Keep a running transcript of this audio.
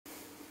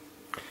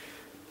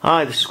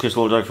Hi, this is Chris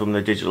Waldock from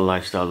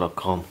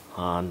thedigitallifestyle.com,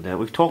 and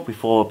we've talked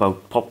before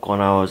about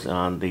popcorn hours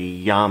and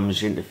the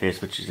YAMJ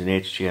interface, which is an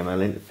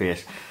HTML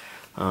interface,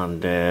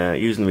 and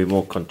using the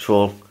remote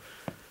control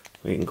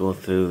we can go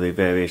through the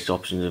various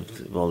options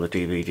of all the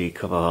DVD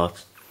cover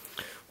arts.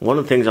 One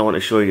of the things I want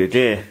to show you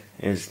today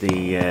is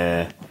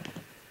the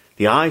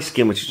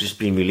iSkin, which has just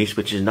been released,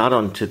 which is an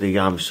add-on to the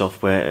YAMJ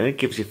software, and it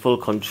gives you full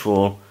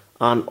control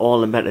and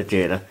all the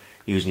metadata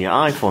using your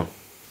iPhone.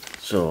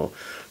 So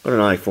I've got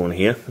an iPhone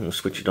here, and we'll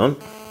switch it on,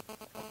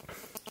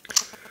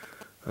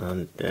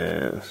 and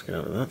let's get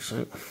out of that.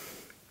 So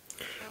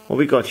what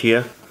we got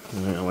here,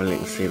 well, you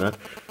can see that,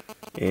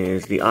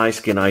 is the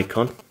iSkin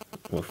icon.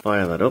 We'll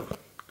fire that up,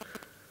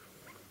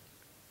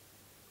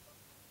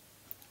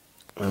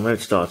 and when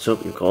it starts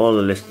up, you've got all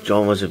the list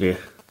genres of your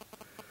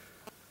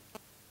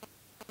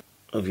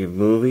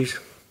movies.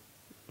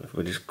 If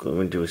we just go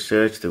into a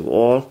search through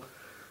all,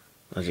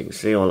 as you can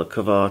see, all the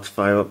cover arts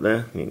fire up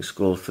there. You can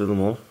scroll through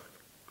them all.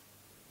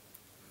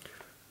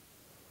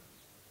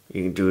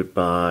 You can do it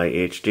by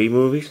HD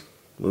movies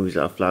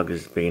that are flagged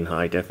as being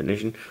high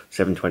definition,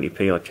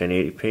 720p or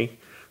 1080p,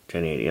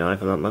 1080i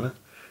for that matter.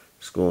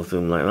 Scroll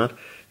through them like that.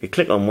 You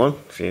click on one,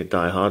 say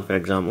Die Hard for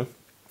example,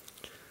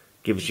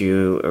 gives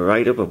you a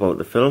write-up about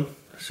the film,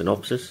 a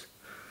synopsis,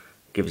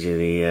 gives you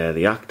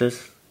the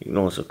actors. You can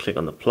also click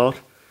on the plot.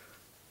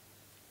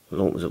 It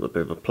opens up a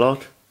bit of a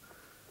plot.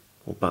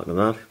 Go back to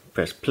that,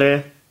 press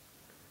play,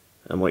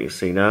 and what you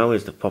see now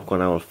is the popcorn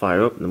hour will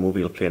fire up and the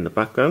movie will play in the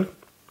background.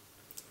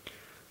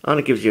 And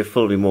it gives you a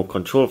full remote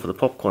control for the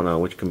popcorn hour,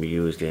 which can be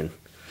used in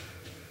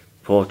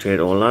portrait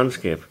or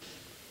landscape.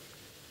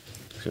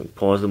 So you can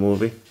pause the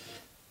movie,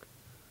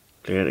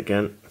 play it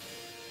again,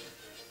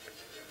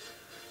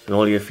 and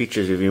all your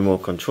features of remote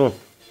control.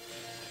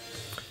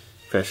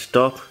 Press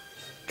stop,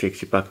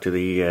 takes you back to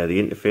the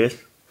interface.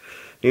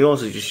 You can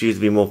also just use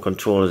the remote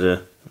control as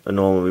a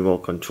normal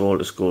remote control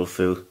to scroll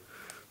through the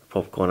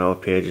popcorn hour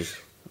pages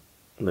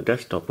on the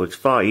desktop, but it's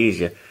far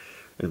easier,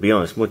 and to be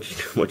honest,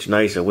 much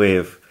nicer way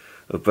of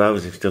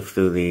browsing stuff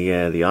through the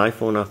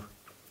iPhone app.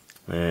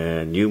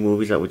 New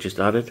movies that we just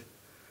added.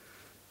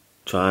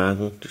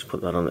 Triangle, just put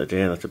that on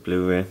today, that's a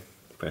Blu-ray.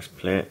 Press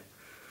play.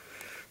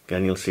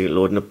 Again, you'll see it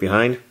loading up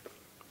behind.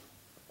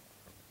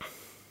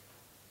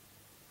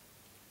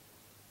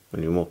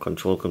 When remote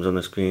control comes on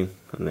the screen,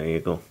 and there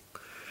you go.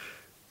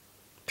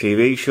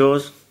 TV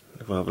shows,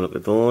 if we have a look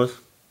at those.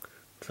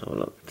 Let's have a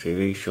look at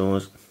TV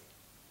shows.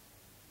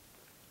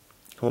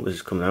 Hope this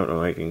is coming out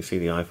alright. You can see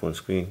the iPhone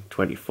screen.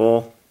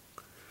 24.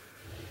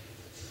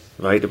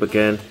 Right up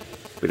again,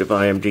 bit of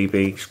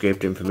IMDb,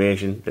 scraped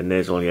information, then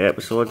there's all your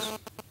episodes.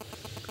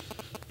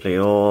 Play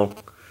all,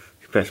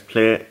 you press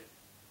play.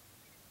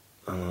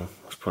 I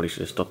probably should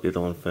have stopped the other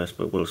one first,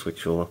 but we'll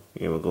switch over.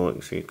 Here we go, you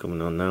can see it coming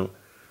on now.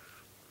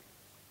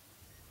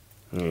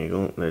 There you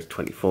go, there's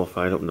 24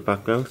 fired up in the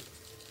background.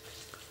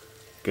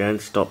 Again,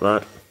 stop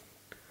that.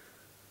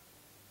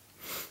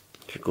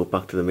 Should go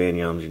back to the main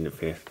YAMJ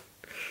interface.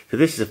 So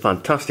this is a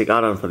fantastic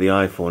add-on for the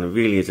iPhone. It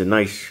really is a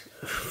nice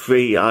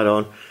free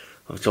add-on.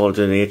 It's all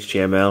done in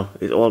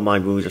HTML. All my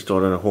movies are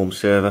stored on a home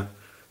server.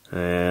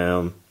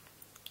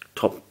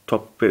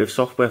 Top bit of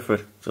software for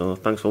it. So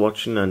thanks for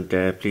watching, and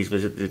please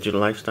visit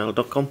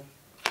thedigitallifestyle.com.